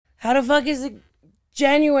How the fuck is it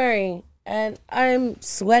January? And I'm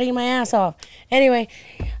sweating my ass off. Anyway,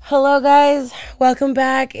 hello guys. Welcome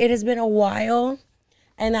back. It has been a while.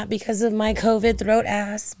 And not because of my COVID throat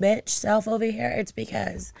ass bitch self over here. It's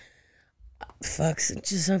because, fucks,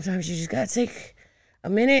 just sometimes you just gotta take a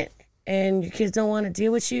minute and your kids don't want to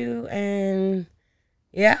deal with you. And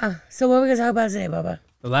yeah. So what are we gonna talk about today, Bubba?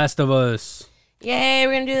 The Last of Us. Yay,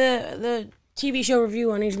 we're gonna do the TV show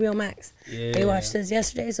review on HBO Max. Yeah. They watched this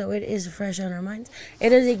yesterday, so it is fresh on our minds.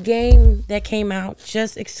 It is a game that came out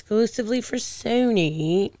just exclusively for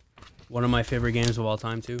Sony. One of my favorite games of all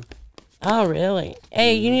time, too. Oh, really?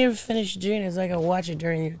 Hey, you need to finish doing it so I can watch it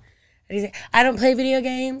during you. I don't play video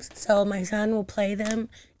games, so my son will play them,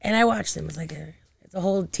 and I watch them. It's a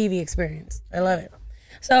whole TV experience. I love it.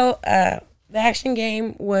 So, the action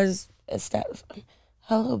game was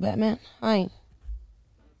Hello, Batman. Hi.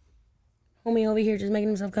 Homie over here just making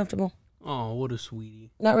himself comfortable. Oh, what a sweetie.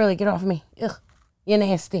 Not really. Get off of me. Ugh. You're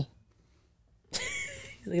nasty.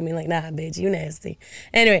 He's looking at me like, nah, bitch, you nasty.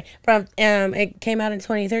 Anyway, it came out in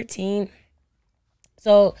 2013.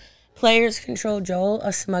 So, players control Joel,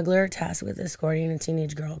 a smuggler tasked with escorting a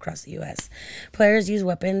teenage girl across the U.S. Players use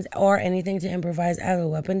weapons or anything to improvise as a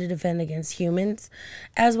weapon to defend against humans,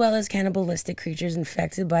 as well as cannibalistic creatures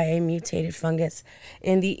infected by a mutated fungus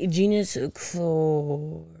in the genus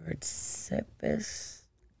Chlorcepis.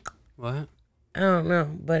 What? I don't know,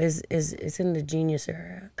 but it's in the genus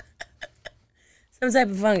area. Some type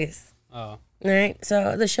of fungus. Oh. All right.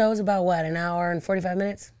 So the show is about what, an hour and 45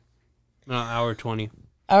 minutes? No, hour 20.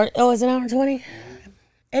 It's an hour and 20? It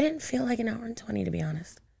didn't feel like an hour and 20, to be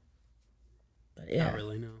honest. But yeah. Not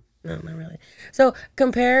really, no. No, not really. So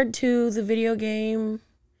compared to the video game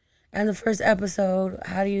and the first episode,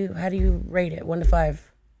 how do you rate it? 1 to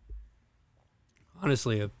 5?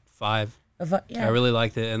 Honestly, a 5. Yeah. I really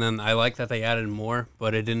liked it, and then I like that they added more,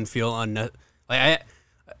 but it didn't feel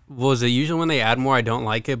was it usually when they add more I don't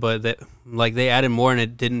like it, but they added more and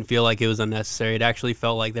it didn't feel like it was unnecessary. It actually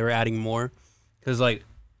felt like they were adding more, because I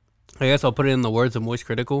guess I'll put it in the words of Moist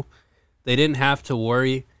Critical. They didn't have to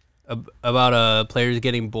worry about players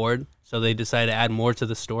getting bored, so they decided to add more to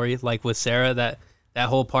the story. Like with Sarah, that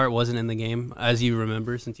whole part wasn't in the game, as you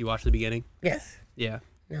remember since you watched the beginning. Yes. Yeah.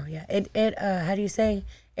 No, yeah. It how do you say?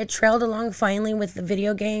 It trailed along finally with the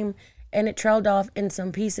video game, and it trailed off in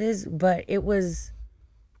some pieces, but it was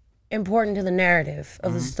important to the narrative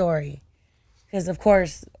of the story. Because of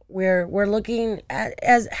course we're looking at,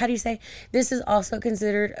 as how do you say, this is also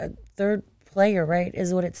considered a third player, right?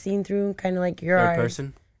 Is what it's seen through, kind of like your Third eyes,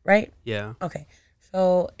 person? right? Yeah. Okay.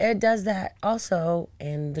 So it does that also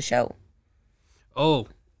in the show. Oh,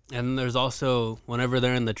 and there's also, whenever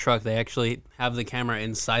they're in the truck, they actually have the camera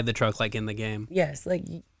inside the truck like in the game. Yes, like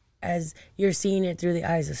as you're seeing it through the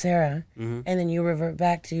eyes of Sarah, and then you revert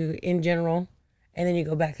back to in general, and then you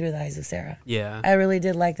go back through the eyes of Sarah. Yeah. I really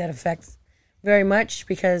did like that effect very much,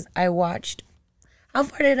 because I watched. How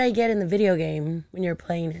far did I get in the video game when you're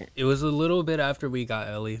playing it? It was a little bit after we got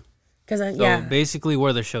Ellie. Because So basically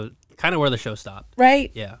where the show stopped.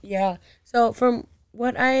 right? Yeah. Yeah. So from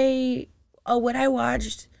what I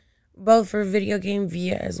watched, both for video game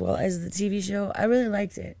via as well as the TV show, I really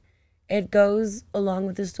liked it. It goes along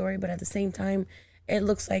with the story, but at the same time, it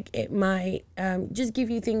looks like it might just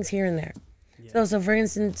give you things here and there. Yeah. So for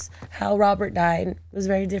instance, how Robert died was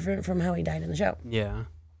very different from how he died in the show. Yeah.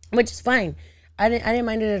 Which is fine. I didn't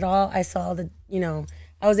mind it at all. I saw I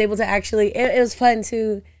was able to actually, it was fun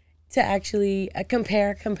to actually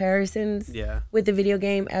compare comparisons with the video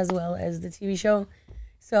game as well as the TV show.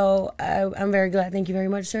 So I'm very glad. Thank you very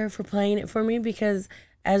much, sir, for playing it for me, because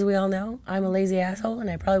as we all know, I'm a lazy asshole,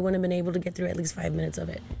 and I probably wouldn't have been able to get through at least 5 minutes of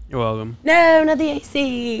it. You're welcome. No, not the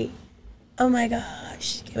AC. Oh my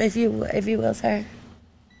gosh. If you will, sir.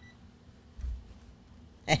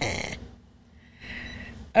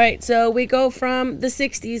 All right, so we go from the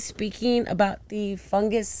 60s, speaking about the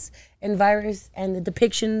fungus and virus and the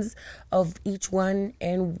depictions of each one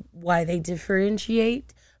and why they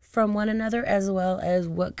differentiate from one another, as well as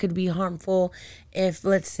what could be harmful if,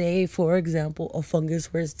 let's say, for example, a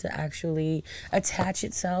fungus was to actually attach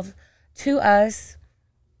itself to us.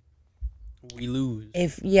 We lose.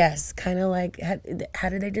 Yes, kind of like, how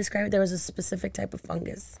did they describe it? There was a specific type of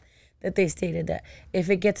fungus that they stated that if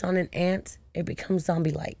it gets on an ant, it becomes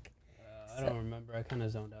zombie-like. I don't remember. I kind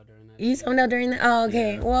of zoned out during that. You zoned out during that? Oh,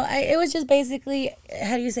 okay. Yeah. Well, it was just basically,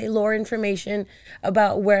 how do you say, lore information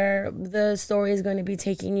about where the story is going to be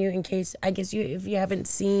taking you, in case, I guess, if you haven't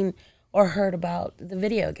seen or heard about the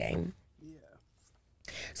video game. Yeah.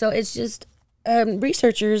 So it's just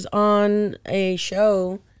researchers on a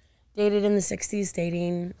show dated in the 60s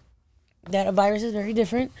stating that a virus is very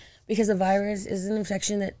different because a virus is an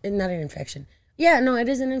infection that not an infection. Yeah, no, it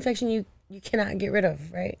is an infection you cannot get rid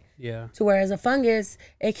of, right? Yeah. So whereas a fungus,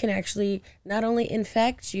 it can actually not only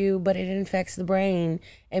infect you, but it infects the brain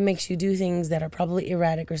and makes you do things that are probably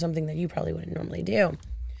erratic or something that you probably wouldn't normally do.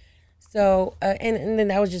 So, and then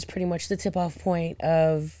that was just pretty much the tip-off point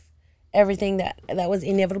of everything that was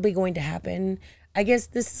inevitably going to happen. I guess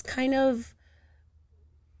this is kind of...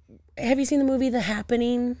 Have you seen the movie The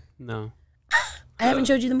Happening? No. I haven't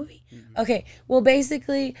showed you the movie? Okay. Well,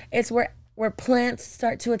 basically, it's where plants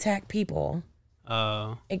start to attack people.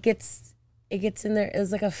 Oh. It gets in there.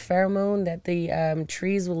 It's like a pheromone that the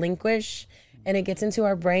trees relinquish, and it gets into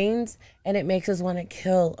our brains, and it makes us want to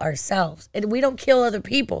kill ourselves. We don't kill other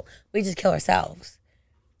people. We just kill ourselves.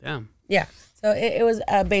 Damn. Yeah. So it was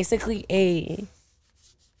basically a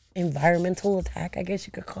environmental attack, I guess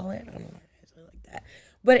you could call it. I don't know actually like that.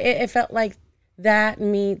 But it felt like that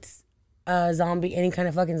meets a zombie, any kind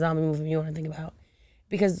of fucking zombie movie you want to think about.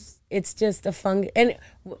 Because it's just a fungus. And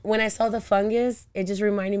when I saw the fungus, it just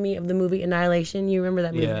reminded me of the movie Annihilation. You remember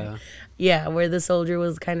that movie? Yeah. Yeah, where the soldier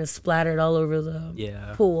was kind of splattered all over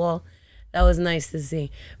the pool wall. That was nice to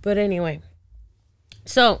see. But anyway,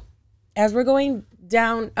 so as we're going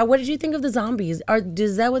down, what did you think of the zombies?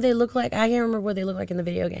 Is that what they look like? I can't remember what they look like in the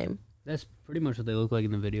video game. That's pretty much what they look like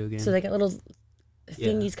in the video game. So they got little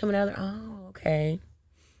thingies coming out of there. Oh, okay.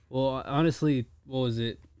 Well, honestly, what was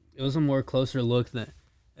it? It was a more closer look than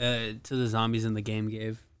to the zombies in the game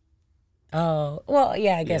gave. Oh, well,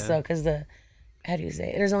 yeah, I guess so. Because how do you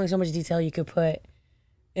say it? There's only so much detail you could put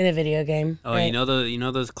in a video game. Oh, right? you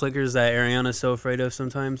know those clickers that Ariana's so afraid of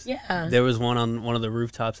sometimes? Yeah. There was one on one of the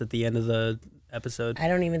rooftops at the end of the episode. I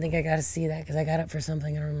don't even think I got to see that because I got up for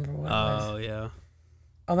something. I don't remember what it was. Oh, yeah.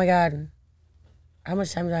 Oh, my God. How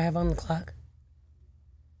much time do I have on the clock?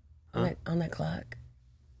 On that clock.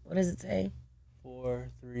 What does it say? 4,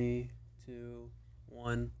 3, 2,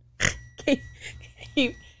 1. Can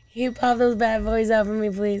you pop those bad boys out for me,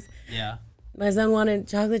 please? Yeah. My son wanted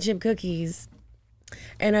chocolate chip cookies.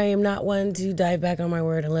 And I am not one to dive back on my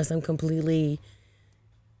word unless I'm completely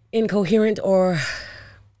incoherent or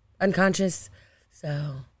unconscious.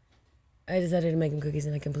 So I decided to make him cookies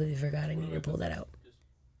and I completely forgot I needed to pull that out.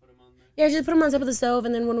 Yeah, just put them on top of the stove,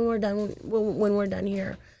 and then when we're done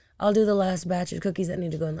here, I'll do the last batch of cookies that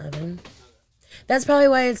need to go in the oven. That's probably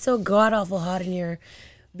why it's so god-awful hot in here,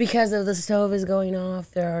 because of the stove is going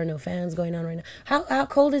off. There are no fans going on right now. How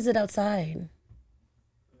cold is it outside?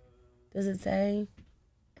 Does it say?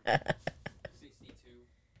 62.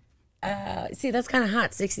 See, that's kind of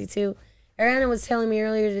hot, 62. Ariana was telling me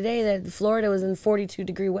earlier today that Florida was in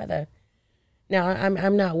 42-degree weather. Now,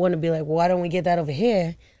 I'm not one to be like, well, why don't we get that over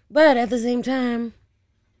here? But at the same time...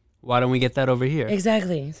 Why don't we get that over here?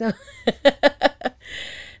 Exactly. So,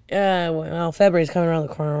 well, February's coming around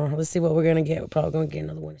the corner. Let's see what we're going to get. We're probably going to get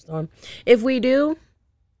another winter storm. If we do,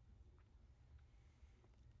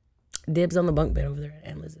 dibs on the bunk bed over there at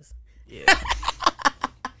Aunt Liz's. Yeah.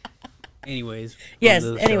 Anyways. Yes,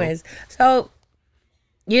 anyways. So,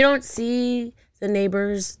 you don't see the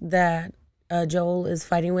neighbors that Joel is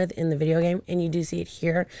fighting with in the video game, and you do see it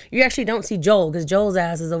here. You actually don't see Joel, because Joel's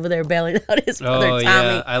ass is over there bailing out his brother Tommy.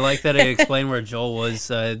 Yeah. I like that it explained where Joel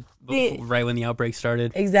was right when the outbreak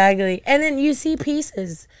started. Exactly. And then you see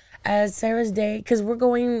pieces as Sarah's day, because we're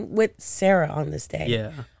going with Sarah on this day.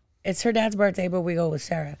 Yeah. It's her dad's birthday, but we go with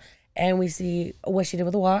Sarah. And we see what she did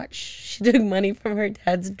with the watch. She took money from her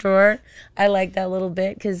dad's drawer. I like that little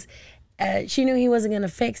bit, because she knew he wasn't going to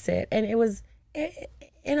fix it. And it was...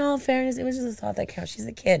 in all fairness, it was just a thought that counts. She's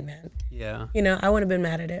a kid, man. Yeah. You know, I wouldn't have been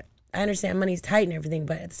mad at it. I understand money's tight and everything,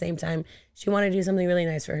 but at the same time, she wanted to do something really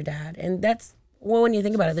nice for her dad. And that's, well, when you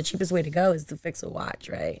think about it, the cheapest way to go is to fix a watch,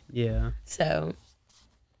 right? Yeah. So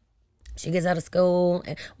she gets out of school.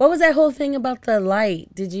 And what was that whole thing about the light?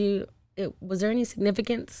 Was there any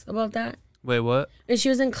significance about that? Wait, what? And she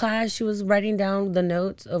was in class. She was writing down the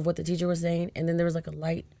notes of what the teacher was saying. And then there was like a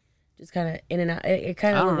light just kind of in and out. It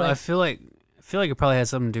kind of I don't know. I feel like it probably had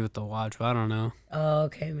something to do with the watch, but I don't know. Oh,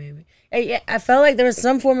 okay, maybe. Yeah, I felt like there was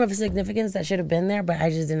some form of significance that should have been there, but I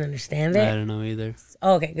just didn't understand it. I don't know either.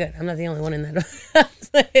 Oh, okay, good. I'm not the only one in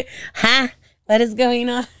that. Huh? What is going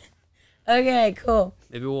on? Okay, cool.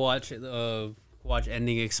 Maybe we'll watch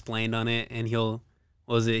ending explained on it, and he'll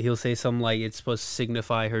say something like it's supposed to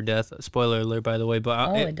signify her death. Spoiler alert, by the way.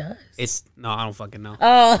 But it does. I don't fucking know.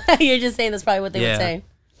 Oh, you're just saying that's probably what they would say.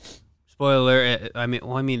 Spoiler alert. I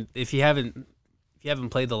mean, if you haven't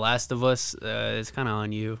played The Last of Us, it's kind of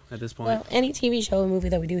on you at this point. Well, any TV show or movie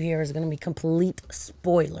that we do here is going to be complete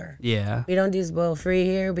spoiler. Yeah. We don't do spoil free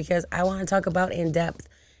here because I want to talk about in depth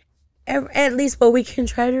at least what we can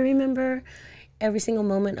try to remember every single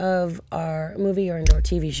moment of our movie or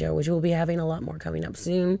TV show, which we'll be having a lot more coming up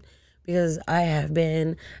soon, because I have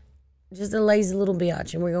been just a lazy little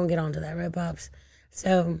biatch, and we're gonna get onto that, right, Pops?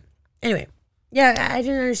 So anyway, yeah, I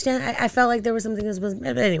didn't understand. I felt like there was something that was,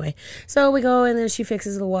 but anyway. So we go, and then she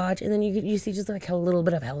fixes the watch, and then you see just like a little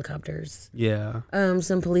bit of helicopters. Yeah.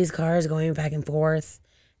 Some police cars going back and forth,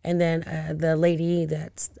 and then the lady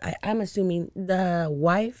that's I'm assuming the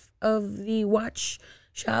wife of the watch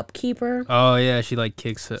shopkeeper. Oh yeah, she like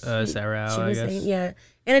kicks Sarah out. I guess. Saying, yeah,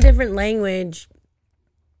 in a different language.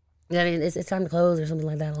 That it's time to close or something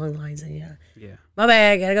like that along the lines. And yeah, my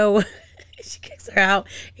bad, gotta go. She kicks her out.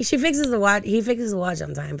 She fixes the watch. He fixes the watch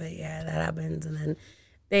on time, but yeah, that happens. And then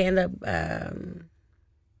they end up.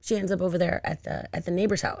 She ends up over there at the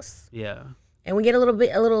neighbor's house. Yeah, and we get a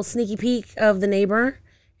little sneaky peek of the neighbor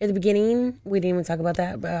at the beginning. We didn't even talk about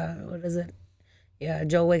that. But what is it? Yeah,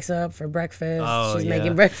 Joel wakes up for breakfast. Oh, She's yeah.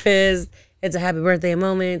 making breakfast. It's a happy birthday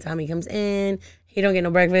moment. Tommy comes in. He don't get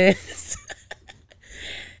no breakfast.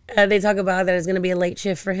 They talk about that it's going to be a late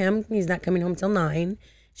shift for him. He's not coming home till 9.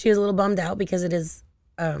 She was a little bummed out because it is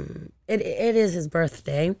his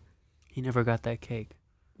birthday. He never got that cake.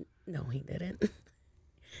 No, he didn't.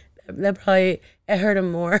 That probably it hurt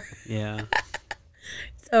him more. Yeah.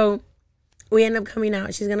 So we end up coming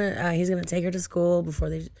out. He's gonna take her to school before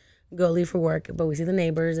they leave for work. But we see the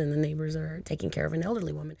neighbors, and the neighbors are taking care of an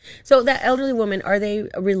elderly woman. So that elderly woman, are they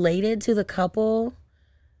related to the couple?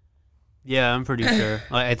 Yeah, I'm pretty sure.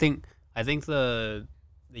 I think the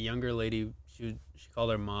younger lady, she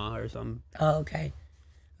called her Ma or something. Oh, okay.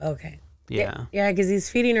 Yeah. Yeah, because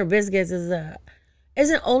he's feeding her biscuits. Is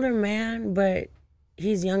an older man, but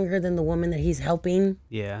he's younger than the woman that he's helping.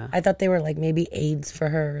 Yeah. I thought they were like maybe aides for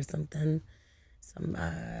her or something. Some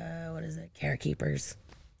what is it? Carekeepers.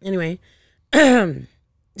 Anyway,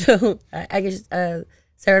 so I guess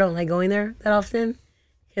Sarah don't like going there that often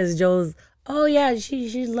because Joel's. Oh yeah,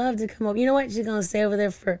 she'd love to come over. You know what? She's gonna stay over there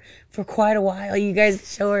for quite a while. You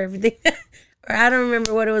guys show her everything. Or I don't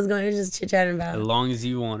remember what it was going. It was just chit chatting about. As long as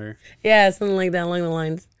you want her. Yeah, something like that along the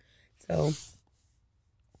lines. So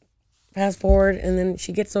fast forward, and then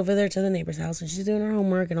she gets over there to the neighbor's house, and she's doing her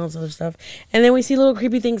homework and all this other stuff. And then we see little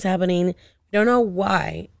creepy things happening. We don't know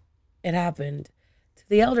why it happened to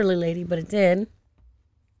the elderly lady, but it did.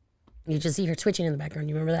 You just see her twitching in the background.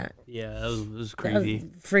 You remember that? Yeah, that was creepy.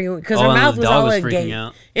 Freaking, because her mouth was all agape.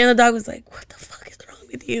 Out. And the dog was like, "What the fuck is wrong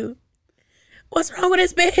with you? What's wrong with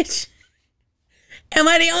this bitch? Am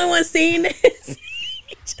I the only one seeing this?"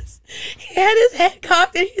 he had his head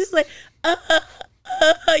cocked, and he's like,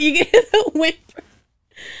 you get the whimper.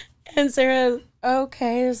 And Sarah's,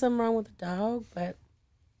 okay, there's something wrong with the dog, but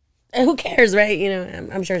who cares, right? You know,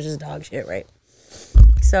 I'm sure it's just dog shit, right?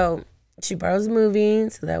 So she borrows the movie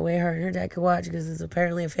so that way her and her dad could watch because it's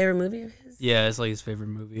apparently a favorite movie of his. Yeah, it's like his favorite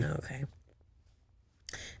movie. Okay.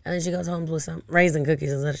 And then she goes home with some raisin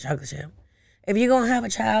cookies instead of chocolate chip. If you're going to have a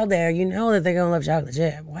child there, you know that they're going to love chocolate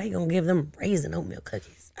chip. Why are you going to give them raisin oatmeal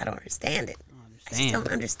cookies? I don't understand it. I just don't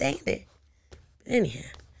understand it. But anyhow.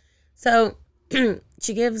 So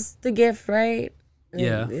she gives the gift, right? And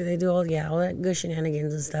Yeah. They do all that good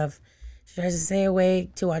shenanigans and stuff. She tries to stay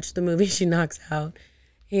awake to watch the movie. She knocks out.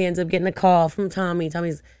 He ends up getting a call from Tommy.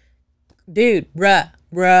 Tommy's, dude,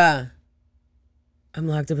 bruh. I'm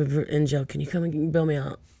locked up in jail. Can you come and bail me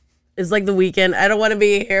out? It's like the weekend. I don't want to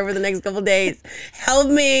be here for the next couple days. Help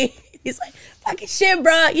me. He's like, fucking shit,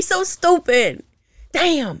 bruh. You're so stupid.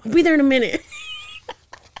 Damn, I'll be there in a minute.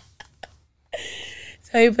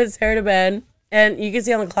 So he puts her to bed. And you can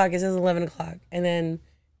see on the clock, it says 11 o'clock. And then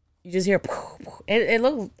you just hear, it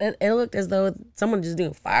looked as though someone just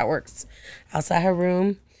doing fireworks outside her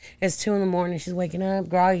room. It's 2 a.m. She's waking up,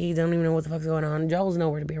 groggy, don't even know what the fuck's going on. Joel's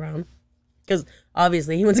nowhere to be around. Because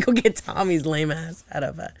obviously he went to go get Tommy's lame ass out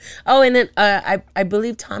of it. Oh, and then I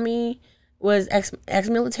believe Tommy was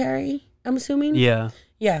ex-military, I'm assuming. Yeah.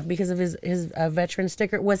 Yeah, because of his veteran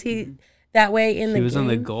sticker. Was he that way in the game? He was in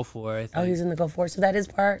the Gulf War, I think. Oh, he was in the Gulf War. So that is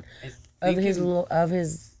part of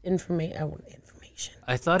his information.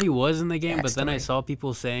 I thought he was in the game, but then I Backstory. saw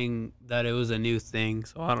people saying that it was a new thing,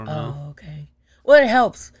 so I don't know. Oh, okay. Well, it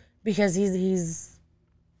helps because he's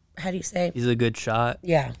how do you say? He's a good shot.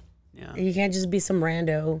 Yeah. Yeah. You can't just be some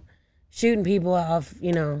rando shooting people off,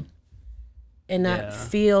 and not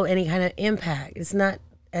feel any kind of impact. It's not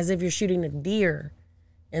as if you're shooting a deer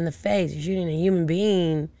in the face. You're shooting a human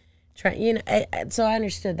being. So I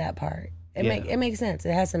understood that part. It makes sense.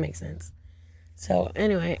 It has to make sense. So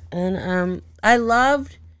anyway, and I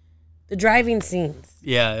loved the driving scenes.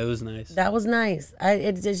 Yeah, it was nice. That was nice.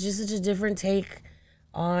 It's just such a different take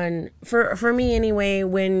on for me anyway,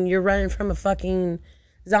 when you're running from a fucking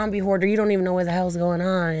zombie horde, or you don't even know what the hell's going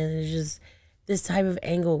on, and it's just this type of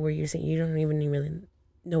angle where you're saying you don't even really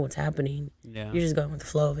know what's happening. Yeah. You're just going with the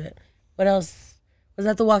flow of it. What else? Was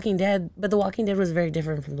that The Walking Dead? But The Walking Dead was very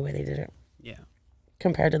different from the way they did it. Yeah.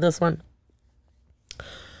 Compared to this one.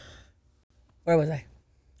 Where was I?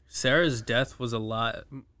 Sarah's death was a lot,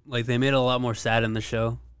 like, they made it a lot more sad in the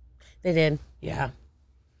show. They did, yeah.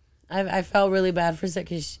 I felt really bad for Sarah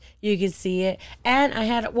because you could see it. And I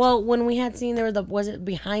had, well, when we had seen, there was it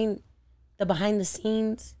behind the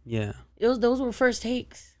scenes? Yeah. Those were first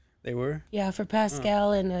takes. They were? Yeah, for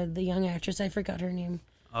Pascal and the young actress. I forgot her name.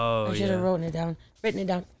 Oh, I should have written it down.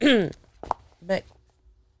 But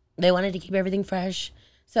they wanted to keep everything fresh.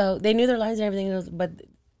 So they knew their lines and everything, but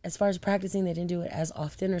as far as practicing, they didn't do it as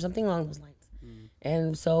often or something along those lines.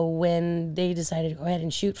 And so when they decided to go ahead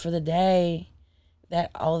and shoot for the day,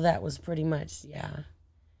 that all of that was pretty much, yeah.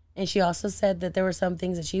 And she also said that there were some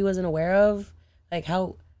things that she wasn't aware of, like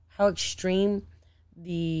how extreme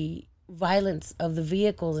the violence of the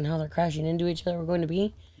vehicles and how they're crashing into each other were going to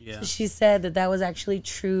be. Yeah. So she said that was actually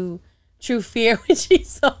true fear when she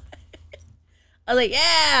saw it. I was like,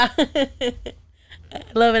 yeah.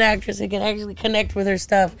 I love an actress who can actually connect with her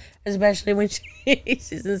stuff, especially when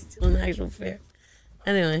she's instilling actual fear.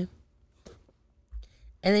 Anyway.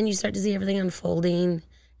 And then you start to see everything unfolding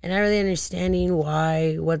and not really understanding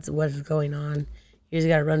what's going on. You just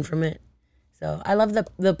gotta run from it. So I love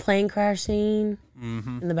the plane crash scene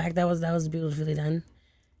in the back. That was beautifully done.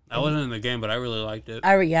 I wasn't in the game, but I really liked it.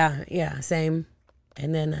 Yeah, same.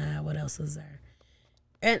 And then what else was there?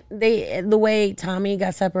 And the way Tommy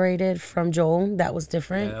got separated from Joel, that was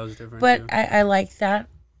different. Yeah, that was different. But too. I liked that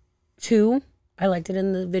too. I liked it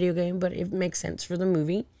in the video game, but it makes sense for the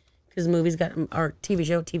movie because the movie's got our TV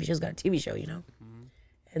show's got a TV show, you know. Mm-hmm.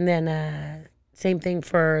 And then same thing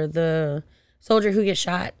for the soldier who gets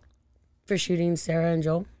shot for shooting Sarah and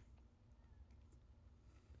Joel.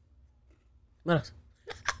 What else?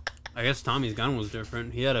 I guess Tommy's gun was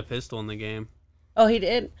different. He had a pistol in the game. Oh, he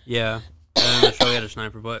did? Yeah. And in the show he had a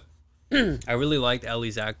sniper, but I really liked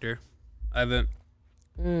Ellie's actor. I haven't.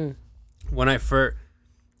 When I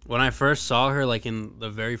first saw her, like in the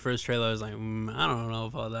very first trailer, I was like, I don't know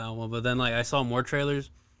about that one. But then, like, I saw more trailers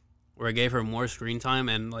where it gave her more screen time,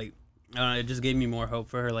 and like, I don't know, it just gave me more hope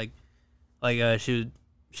for her. Like she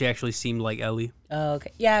actually seemed like Ellie. Oh,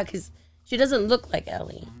 okay. Yeah, because she doesn't look like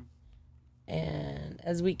Ellie. And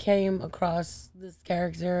as we came across this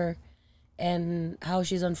character and how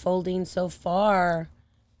she's unfolding so far,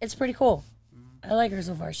 it's pretty cool. I like her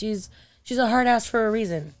so far. She's a hard ass for a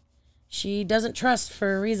reason. She doesn't trust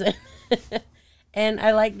for a reason. And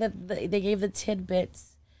I like that they gave the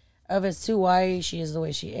tidbits of as to why she is the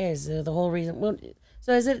way she is. The whole reason. Well,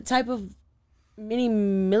 so is it a type of mini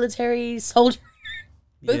military soldier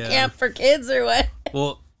boot camp for kids or what?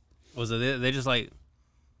 Well, was it they just like?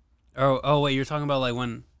 Oh wait, you're talking about like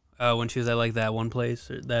when she was at like that one place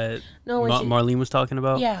that Marlene was talking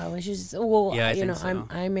about? Yeah, when she's yeah, you know, so.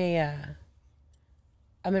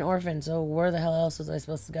 I'm an orphan, so where the hell else was I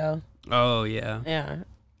supposed to go? Oh yeah. Yeah.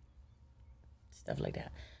 Stuff like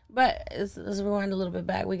that. But let's rewind a little bit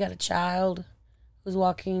back. We got a child who's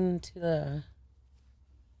walking to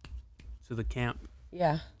the camp.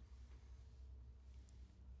 Yeah.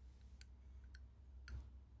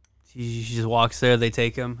 She just walks there. They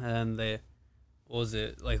take him, and what was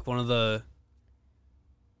it? Like one of the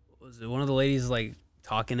ladies like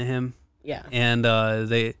talking to him? Yeah. And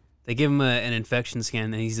they give him an infection scan,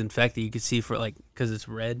 and he's infected. You could see for like because it's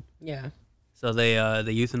red. Yeah. So they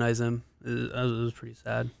euthanize him. It was pretty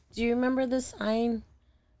sad. Do you remember the sign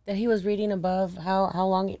that he was reading above? How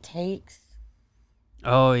long it takes?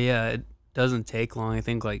 Oh yeah, it doesn't take long. I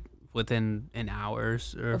think like within an hour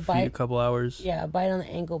or a couple hours. Yeah, a bite on the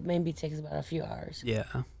ankle maybe takes about a few hours. Yeah,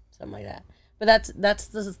 something like that. But that's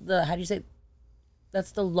the how do you say?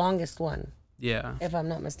 That's the longest one. Yeah, if I'm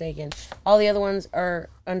not mistaken. All the other ones are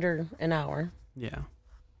under an hour. Yeah.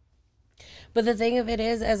 But the thing of it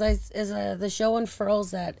is, as the show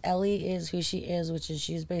unfurls, that Ellie is who she is, which is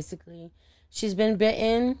she's been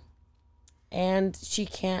bitten, and she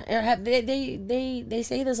can't. They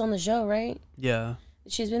say this on the show, right? Yeah.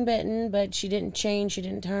 She's been bitten, but she didn't change. She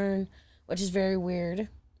didn't turn, which is very weird.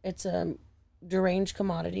 It's a deranged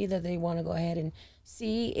commodity that they want to go ahead and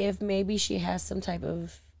see if maybe she has some type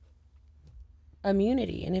of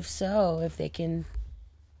immunity, and if so, if they can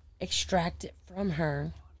extract it from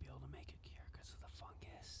her.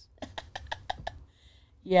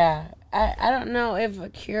 Yeah, I don't know if a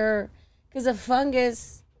cure, because a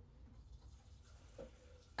fungus,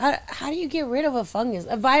 How do you get rid of a fungus?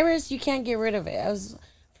 A virus, you can't get rid of it.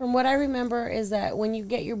 From what I remember, is that when you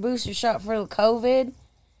get your booster shot for COVID,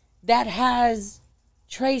 that has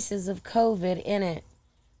traces of COVID in it.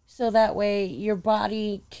 So that way your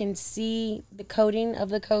body can see the coding of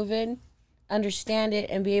the COVID, understand it,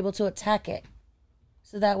 and be able to attack it.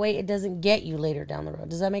 So that way it doesn't get you later down the road.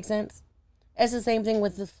 Does that make sense? It's the same thing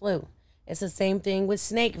with the flu. It's the same thing with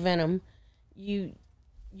snake venom. You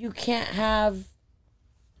can't have,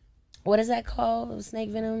 what is that called? Snake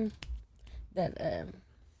venom? That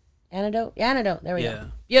antidote? Antidote. There we go.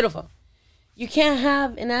 Beautiful. You can't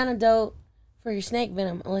have an antidote for your snake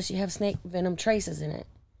venom unless you have snake venom traces in it.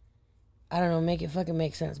 I don't know, make it fucking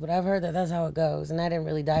make sense. But I've heard that that's how it goes. And I didn't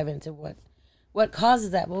really dive into what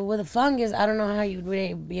causes that. But with a fungus, I don't know how you'd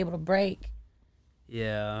really be able to break.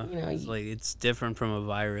 Yeah. You know, it's like it's different from a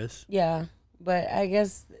virus. Yeah. But I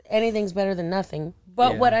guess anything's better than nothing.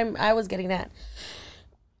 But what I was getting at,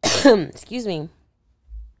 excuse me,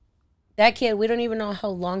 that kid, we don't even know how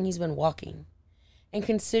long he's been walking. And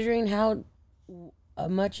considering how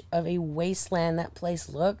much of a wasteland that place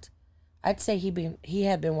looked, I'd say he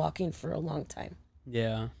had been walking for a long time.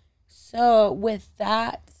 Yeah. So with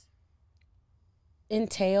that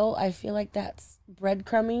entail, I feel like that's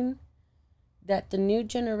breadcrumbing that the new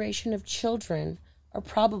generation of children are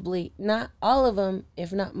probably, not all of them,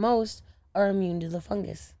 if not most, are immune to the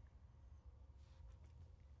fungus.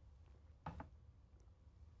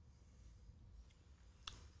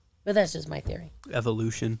 But that's just my theory.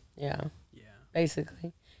 Evolution. Yeah. Yeah.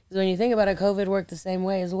 Basically. Because when you think about it, COVID worked the same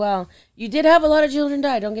way as well. You did have a lot of children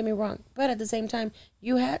die, don't get me wrong. But at the same time,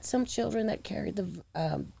 you had some children that carried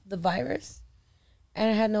the virus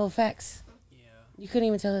and it had no effects. Yeah. You couldn't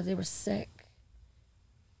even tell that they were sick.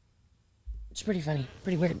 It's pretty funny.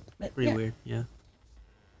 Pretty weird. But pretty weird, yeah.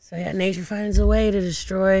 So yeah, nature finds a way to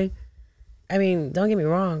destroy. I mean, don't get me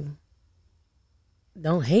wrong.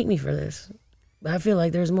 Don't hate me for this. But I feel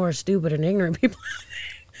like there's more stupid and ignorant people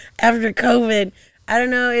after COVID. I don't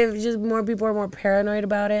know if just more people are more paranoid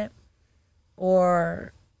about it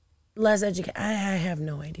or less educated. I have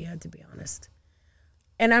no idea, to be honest.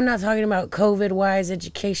 And I'm not talking about COVID-wise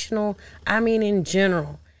educational. I mean in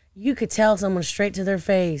general. You could tell someone straight to their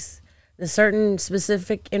face the certain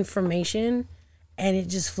specific information and it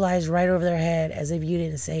just flies right over their head as if you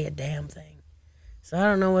didn't say a damn thing. So I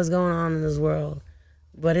don't know what's going on in this world,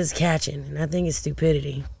 but it's catching, and I think it's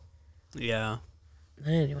stupidity. Yeah.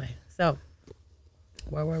 Anyway, so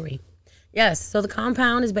where were we? Yes, so the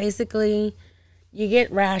compound is basically you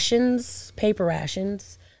get rations, paper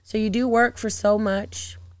rations. So you do work for so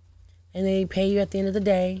much, and they pay you at the end of the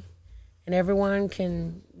day, and everyone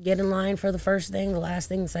can get in line for the first thing, the last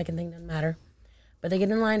thing, the second thing, doesn't matter. But they get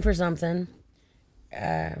in line for something,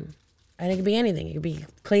 and it could be anything. It could be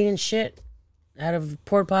cleaning shit out of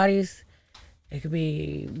porta potties. It could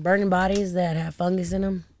be burning bodies that have fungus in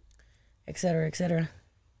them, et cetera, et cetera.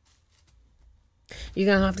 You're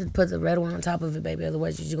going to have to put the red one on top of it, baby.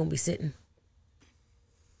 Otherwise, you're just going to be sitting.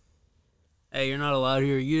 Hey, you're not allowed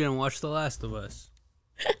here. You didn't watch The Last of Us.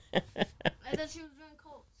 I thought she was doing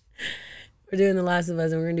Colts. We're doing The Last of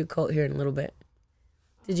Us, and we're going to do Colt here in a little bit.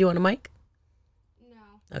 Did you want a mic?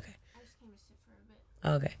 No. Okay. I just came to sit for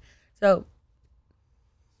a bit. Okay. So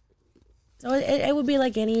it would be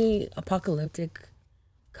like any apocalyptic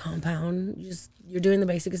compound. You're doing the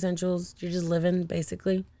basic essentials. You're just living,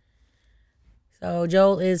 basically. So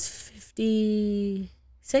Joel is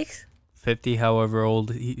 56? 50, however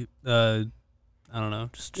old he, I don't know,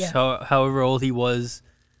 just however old he was.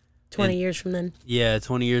 20 years from then? Yeah,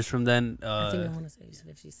 20 years from then. I think I want to say he's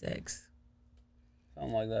 56.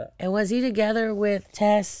 Something like that. And was he together with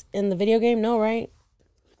Tess in the video game? No, right?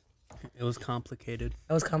 It was complicated.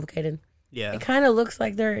 It was complicated. Yeah. It kind of looks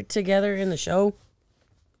like they're together in the show.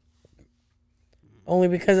 Only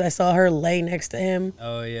because I saw her lay next to him.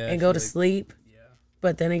 Oh, yeah. And go to sleep. Yeah.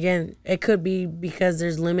 But then again, it could be because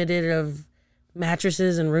there's limited of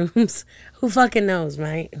mattresses and rooms. Who fucking knows,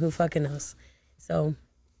 right? Who fucking knows? So,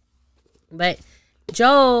 but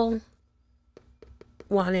Joel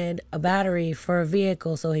wanted a battery for a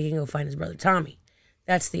vehicle so he can go find his brother Tommy.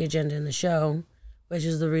 That's the agenda in the show, which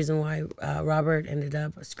is the reason why Robert ended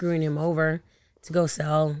up screwing him over to go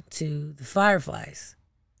sell to the Fireflies.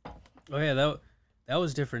 Oh, yeah, that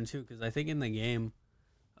was different, too, because I think in the game,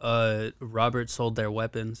 Robert sold their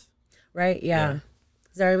weapons. Right, yeah.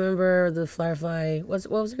 Because I remember the Firefly, what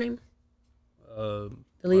was her name? The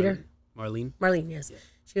leader? Marlene. Marlene, yes. Yeah.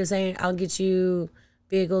 She was saying, I'll get you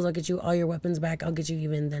vehicles, I'll get you all your weapons back, I'll get you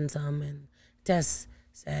even then some. And Tess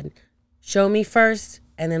said, show me first,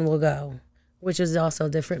 and then we'll go. Which is also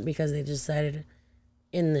different because they decided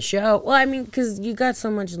in the show. Well, I mean, because you got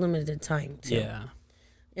so much limited time. Too. Yeah.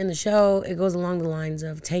 In the show, it goes along the lines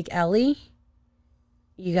of take Ellie.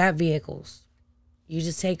 You got vehicles. You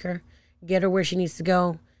just take her, get her where she needs to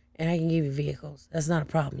go, and I can give you vehicles. That's not a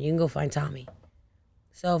problem. You can go find Tommy.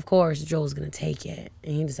 So, of course, Joel's going to take it,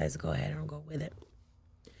 and he decides to go ahead and go with it.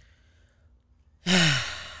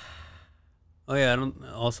 Oh yeah, I don't.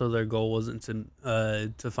 Also, their goal wasn't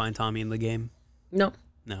to find Tommy in the game. No.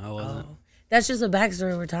 No, it wasn't. Oh. That's just a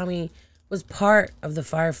backstory where Tommy was part of the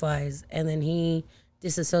Fireflies, and then he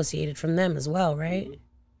disassociated from them as well, right?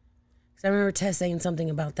 Because I remember Tess saying something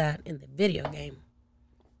about that in the video game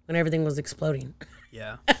when everything was exploding.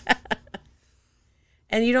 Yeah.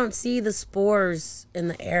 And you don't see the spores in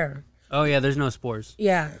the air. Oh yeah, there's no spores.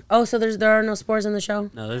 Yeah. Oh, so there are no spores in the show?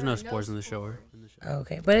 No, there's no spores in the show. Oh,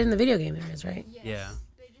 okay. But in the video game there is, right? Yes. Yeah.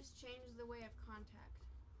 They just changed the way of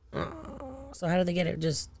contact. Oh, so how do they get it?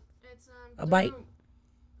 Just It's a bite? through-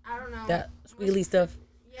 I don't know. that squiggly stuff?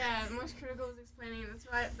 Yeah, Moist Critical was explaining.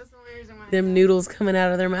 That's the only reason why. Them noodles coming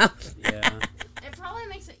out of their mouth. Yeah. It probably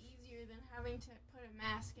makes it easier than having to put a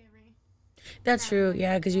mask every. That's true.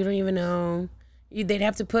 Yeah, because you don't even know. They'd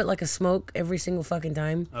have to put like a smoke every single fucking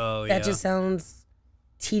time. Oh yeah. That just sounds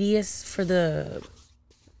tedious for the.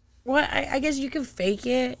 Well, I guess you can fake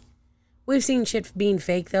it. We've seen shit being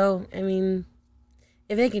fake though. I mean,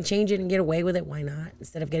 if they can change it and get away with it, why not?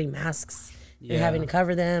 Instead of getting masks and having to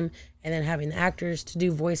cover them, and then having the actors to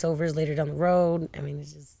do voiceovers later down the road. I mean,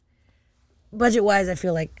 it's just budget wise. I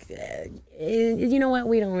feel like you know what?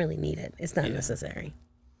 We don't really need it. It's not necessary.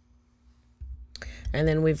 And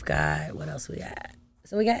then we've got what else we got?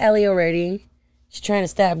 So we got Ellie already. She's trying to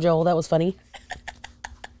stab Joel. That was funny.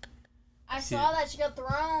 I saw that she got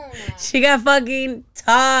thrown. She got fucking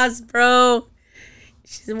tossed, bro.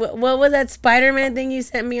 What was that Spider-Man thing you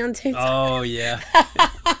sent me on TikTok? Oh yeah.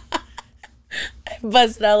 I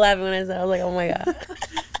busted out laughing when I saw it. I was like, oh my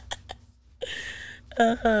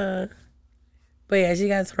god. But yeah, she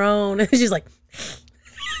got thrown. She's like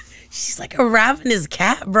a ravenous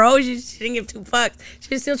cat, bro. She didn't give two fucks.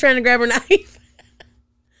 She's still trying to grab her knife.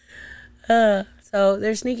 So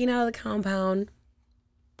they're sneaking out of the compound.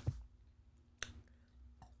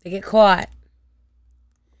 They get caught.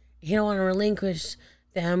 He don't want to relinquish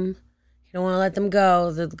them. He don't want to let them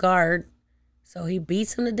go, the guard. So he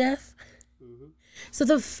beats him to death. Mm-hmm. So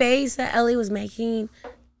the face that Ellie was making,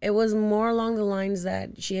 it was more along the lines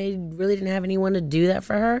that she really didn't have anyone to do that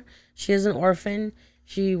for her. She is an orphan.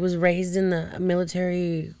 She was raised in the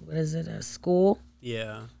military, a school.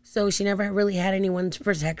 Yeah. So she never really had anyone to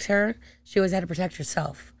protect her. She always had to protect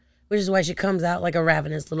herself, which is why she comes out like a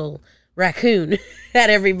ravenous little raccoon at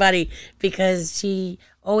everybody, because she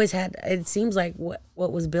always had, it seems like what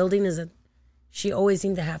was building is that she always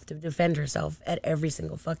seemed to have to defend herself at every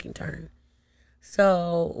single fucking turn.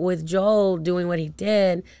 So with Joel doing what he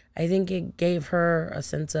did, I think it gave her a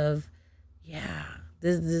sense of, yeah,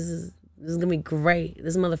 this is gonna be great.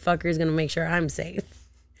 This motherfucker is gonna make sure I'm safe.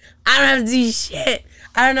 I don't have to do shit.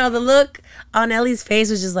 I don't know. The look on Ellie's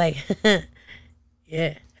face was just like,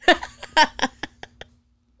 yeah.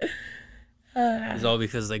 It's all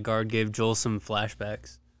because the guard gave Joel some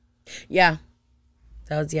flashbacks. Yeah.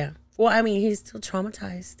 That was, yeah. Well, I mean, he's still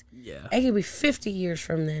traumatized. Yeah. It could be 50 years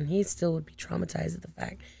from then. He still would be traumatized at the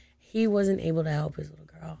fact he wasn't able to help his little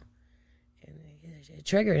girl. And it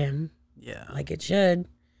triggered him. Yeah. Like it should.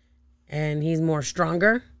 And he's more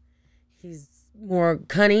stronger. He's more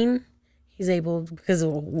cunning. He's able, because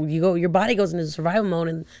your body goes into survival mode,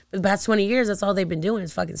 and for the past 20 years, that's all they've been doing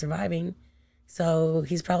is fucking surviving. So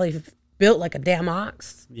he's probably built like a damn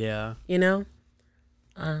ox. Yeah. You know?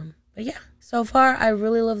 But yeah, so far, I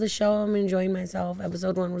really love the show. I'm enjoying myself.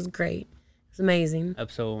 Episode 1 was great. It's amazing.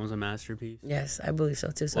 Episode 1 was a masterpiece. Yes, I believe so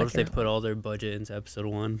too. So What if they put all their budget into episode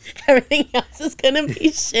 1? everything else is gonna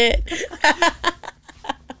be shit.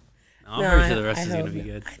 I'm pretty sure the rest is going to be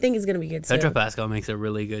good. I think it's gonna be good too. Pedro Pascal makes a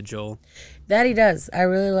really good Joel. That he does. I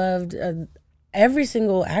really loved every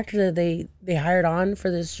single actor that they hired on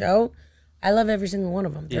for this show. I love every single one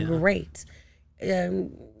of them. They're great.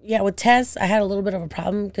 Yeah, with Tess, I had a little bit of a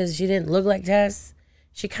problem because she didn't look like Tess.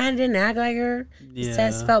 She kind of didn't act like her. Yeah.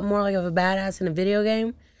 Tess felt more like of a badass in a video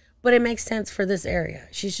game. But it makes sense for this area.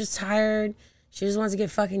 She's just tired. She just wants to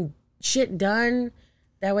get fucking shit done.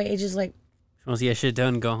 That way, it's just like, She wants to get shit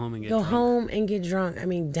done, go home and get go drunk. home and get drunk. I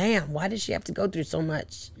mean, damn, why does she have to go through so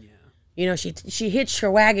much? Yeah. You know, she hitched her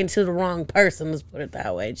wagon to the wrong person, let's put it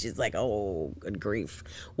that way. She's like, oh, good grief.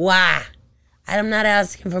 Why? I'm not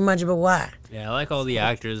asking for much, but why? Yeah, I like all the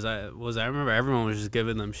actors. I remember everyone was just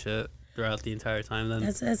giving them shit. throughout the entire time. Then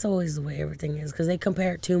That's always the way everything is because they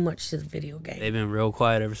compare it too much to the video game. they've been real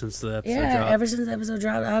quiet ever since the episode Yeah, dropped. ever since the episode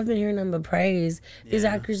dropped, I've been hearing nothing but praise. These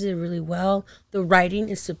Yeah. actors did really well. The writing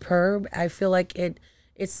is superb. I feel like it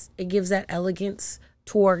gives that elegance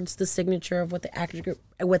towards the signature of what the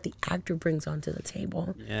actor brings onto the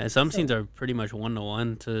table. Yeah, some scenes are pretty much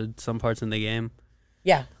 1-to-1 to some parts in the game.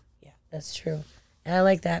 Yeah, that's true. And I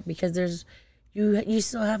like that because there's you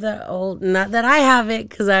still have that old, not that I have it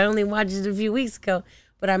because I only watched it a few weeks ago,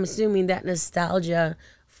 but I'm assuming that nostalgia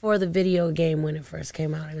for the video game when it first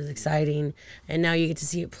came out. It was exciting, and now you get to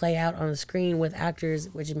see it play out on the screen with actors,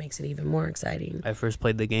 which makes it even more exciting. I first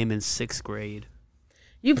played the game in 6th grade.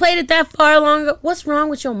 You played it that far long ago? What's wrong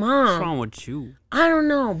with your mom? What's wrong with you? I don't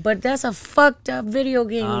know, but that's a fucked up video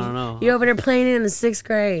game. I don't know. You're over there playing it in the 6th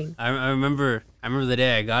grade. I remember the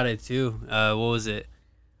day I got it too. What was it?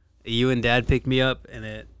 You and Dad picked me up and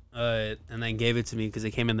then gave it to me because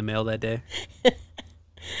it came in the mail that day.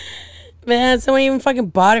 Man, someone even fucking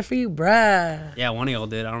bought it for you, bruh. Yeah, one of y'all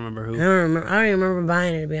did. I don't remember I who. don't even remember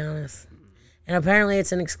buying it, to be honest. And apparently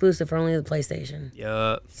it's an exclusive for only the PlayStation.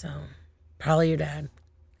 Yup, So, probably your dad.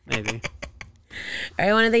 maybe. All right,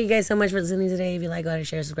 I want to thank you guys so much for listening today. If you like, go ahead and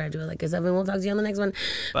share, subscribe to it, like us up, and we'll talk to you on the next one.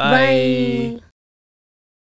 Bye. Bye.